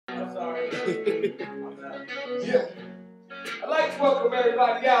Yeah. I'd like to welcome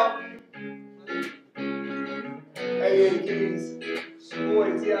everybody out. Hey, keys. It's your boy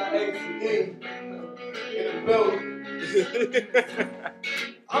D.I.A.C.E. in the building.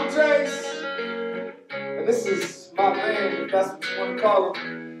 I'm Draze. And this is my band, if that's what you want to call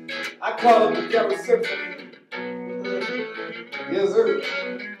him. I call him the Ghetto Symphony. Yes, sir.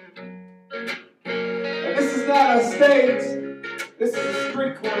 And this is not a stage. This is a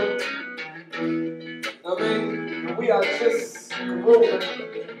street corner. I mean, we are just grooving.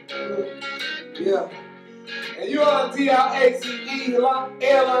 Yeah. And you are D.I.A.C.E.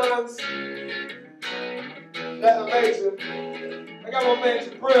 Airlines. That's a major. I got my man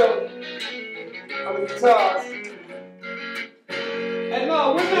Jabril on the guitars. And no,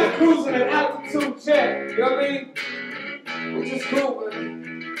 we're not cruising at altitude check. You know what I mean? We're just grooving.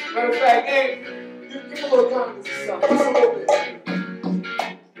 Matter of fact, hey, give a little confidence or something. Just a little bit.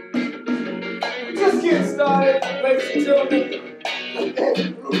 We're just getting started, ladies and gentlemen.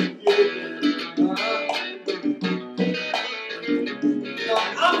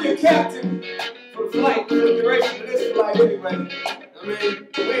 I'm your captain for the flight, for the duration of this flight anyway. I mean,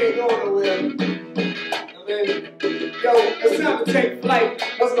 we ain't going nowhere. I mean, yo, it's time to take flight.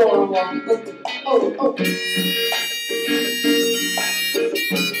 Let's go, Owuor. Oh.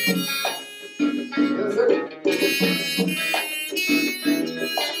 Yes, sir.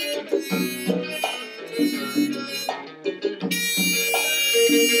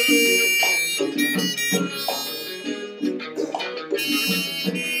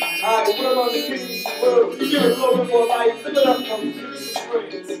 Alright, we're on the keys. We'll give it a little bit more light. Fill it up from Futuristic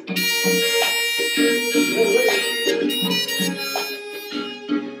screens.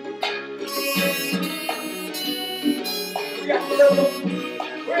 We got the little.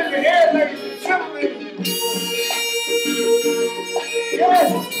 We're in the air, ladies and gentlemen. Yes.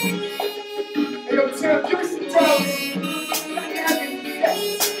 Hey, yo, Tim, give me some drums. Yes.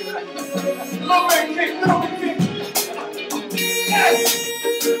 Little bit kick. Yes.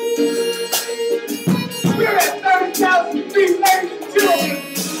 We're at 30,000 feet, ladies and gentlemen.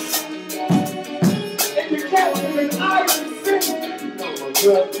 And you're capturing an iron city.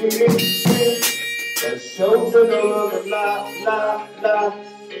 But the shows are no longer la.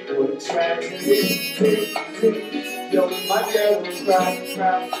 What a tragedy. Yo, my girl will cry.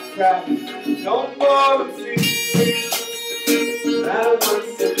 No more see. I don't want to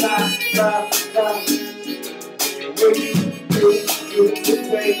say la. You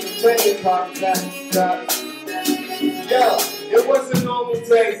take contact. Yo, it was a normal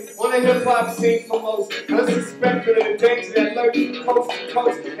day on the hip-hop scene for most. Unsuspected of the danger that lurked from coast to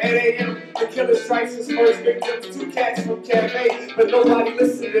coast. 8 a.m., the killer strikes his first victims. 2 cats from Cafe, but nobody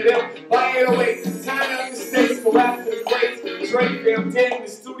listened to them. By 808, time up the states, go after the greats. Drake fam dead in the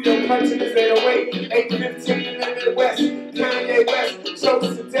studio, punching his 808. 8:15 in the Midwest, Kanye West chokes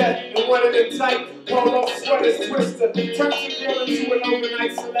to death in one of the tight polo sweaters. Twister turns the girl into an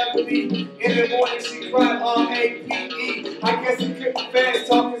overnight celebrity. In the morning, she cried R.A.P.E. I guess he couldn't fast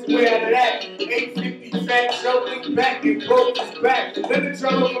talk his way out of that. 850 fat Joe leaned back and broke his back. Then the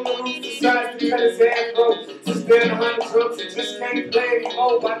drummer from the roof decides to cut his hair broke. Just stand behind the drums and just can't play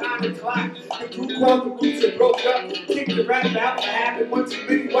anymore. By 9 o'clock, the group called the roots and broke up. Kicked the rap out to happen. One too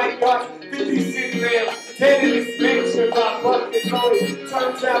many white guards, 50 city man. Dead in his mansion by Buck and Lloyd.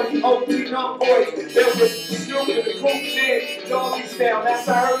 Turns out he OD'd on boys. There was Snoop and the cool kid, doggy style. That's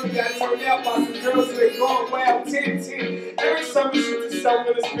how I heard he got turned out by some girls who had gone wild. 10-10. Every summer he shoots himself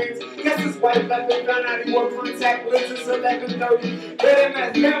in his pants. Guess his wife left him found out he wore contact lenses 11:30. Red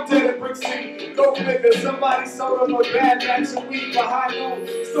and found dead at Brick City. Go figure, somebody sold him a bad batch of weed for high noon.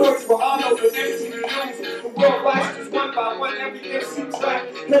 Stories were all over MTV News. The world watched us one by one, every MC track.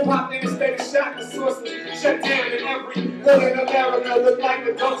 Hip-hop interstate of shot, the sources shut down in every hood in America. Look like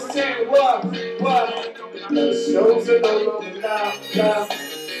the ghost town. What? The shows are no longer now.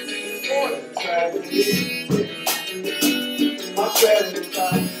 What a tragedy. My family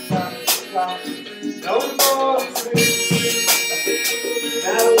cry. No more sleep.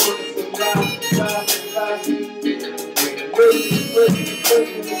 Now I want to lie.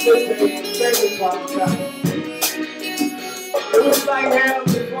 It was like hell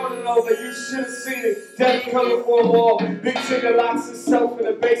was running over, you should have seen it. Death coming for them all. Big Tigger locks himself in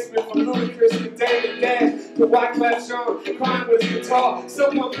the basement from Ludacris to David Dash to Wyclef Jean, crying with his guitar.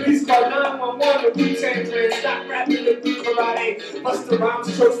 Someone please call 911 the Wu-Tang Clan. Stop rapping the blue karate. Busta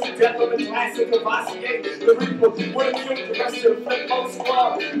Rhymes chose the death of the classic of Vassier. The Reaper would have killed the rest of the Flame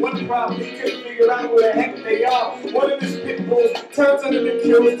squad. One problem, he couldn't figure out where the heck they are. One of his pit bulls turns under the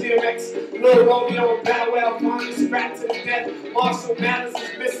kills DMX. Lil Romeo and Bow Wow finally strapped to the death. Marshall Mathers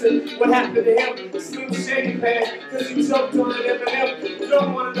is missing. What happened to him? Slim Shady passed because he choked on an Eminem. You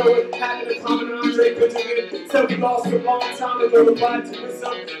don't want to know what happened to Common Andre Benjamin. So he lost a long time ago. Nobody to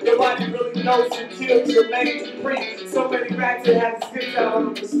wisdom. Nobody really knows who killed Jermaine Dupri. So many rats that had his hips out on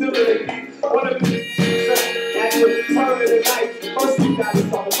him, but still they beat. One of his at the turn of the night. First he got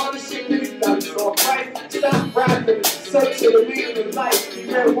his all the other shit, then he got his all right. Stop rapping, search for the meaning of life. He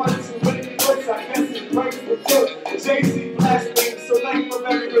read 1 too many books, I guess his brains were cooked. Jay-Z blasphemed, so like from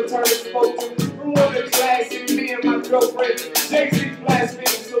every return spoke to. From one of the classic, me and my girlfriend. Jay-Z blasphemed,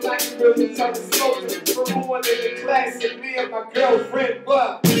 so like from every return spoke to. From one of the classic, me and my girlfriend.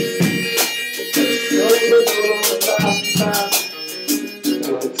 But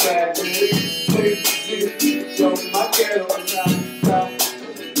yo, my ghetto top.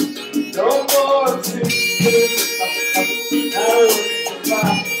 No more tears. I don't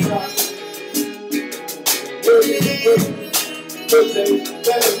survive.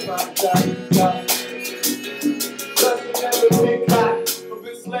 I've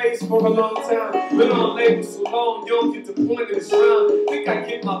been slaves for a long time. Been on labels so long, you don't get the point of this rhyme. Think I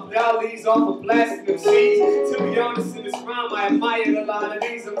get my bellies off of blasting them seeds. To be honest, in this rhyme, I admire a lot of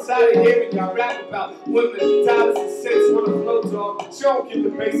these. I'm tired of hearing y'all rap about women, dollars and cents on a flow dog, but you don't get the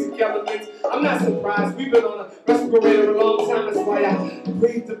basic elements. I'm not surprised, we've been on a respirator a long time. That's why I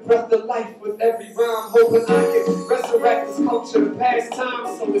breathe the breath of life with every rhyme, hoping I can resurrect this culture of past time.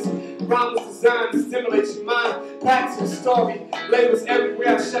 So this rhyme was designed to stimulate your mind. Back to the story, labels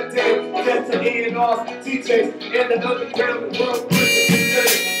everywhere I shut down. Death to A&Rs, DJs, and the underground, the world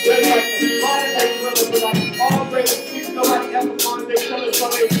they're like a modern day thriller, but like all great things, nobody ever wanted their killers, so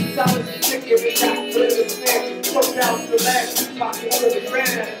they silence the chicken and got rid of the snare. Choked out the last pocket of the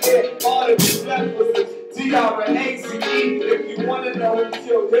ran out of air. All that was left was the D-R-A-Z-E. If you want to know who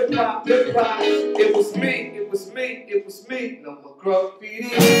killed hip-hop, it was me, it was me, it was me. No more graffiti.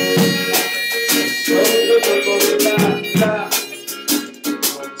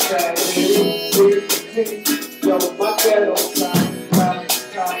 Yo, my ghetto top.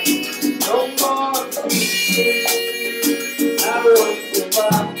 No more tears. I don't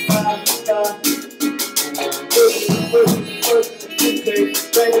survive.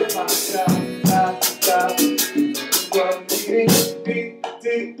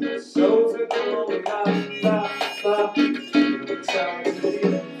 Shows in the road,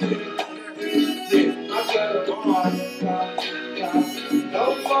 no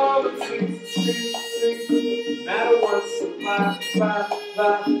more tears. Matter what survive.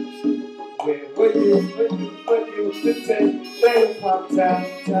 Where were you the day they popped down?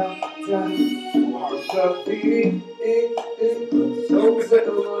 Graffiti, shows in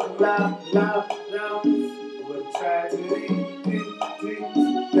the road, loud. What tragedy,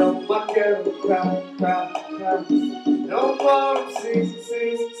 yo, my ghetto crowd. No more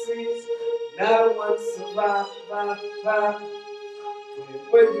seas. Not one survive.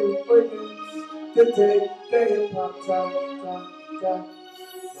 Where you the day they popped down.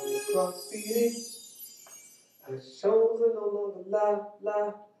 Graffiti, the shows are no longer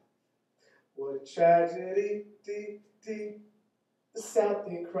live. What a tragedy, the South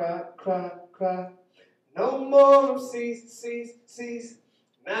End cry. No more seas.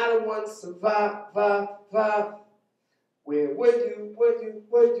 Not a one survive. Where were you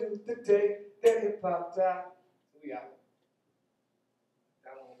the day that hip hop died? We got it.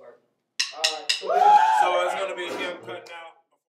 That won't work. All right. So it's gonna be him cutting out.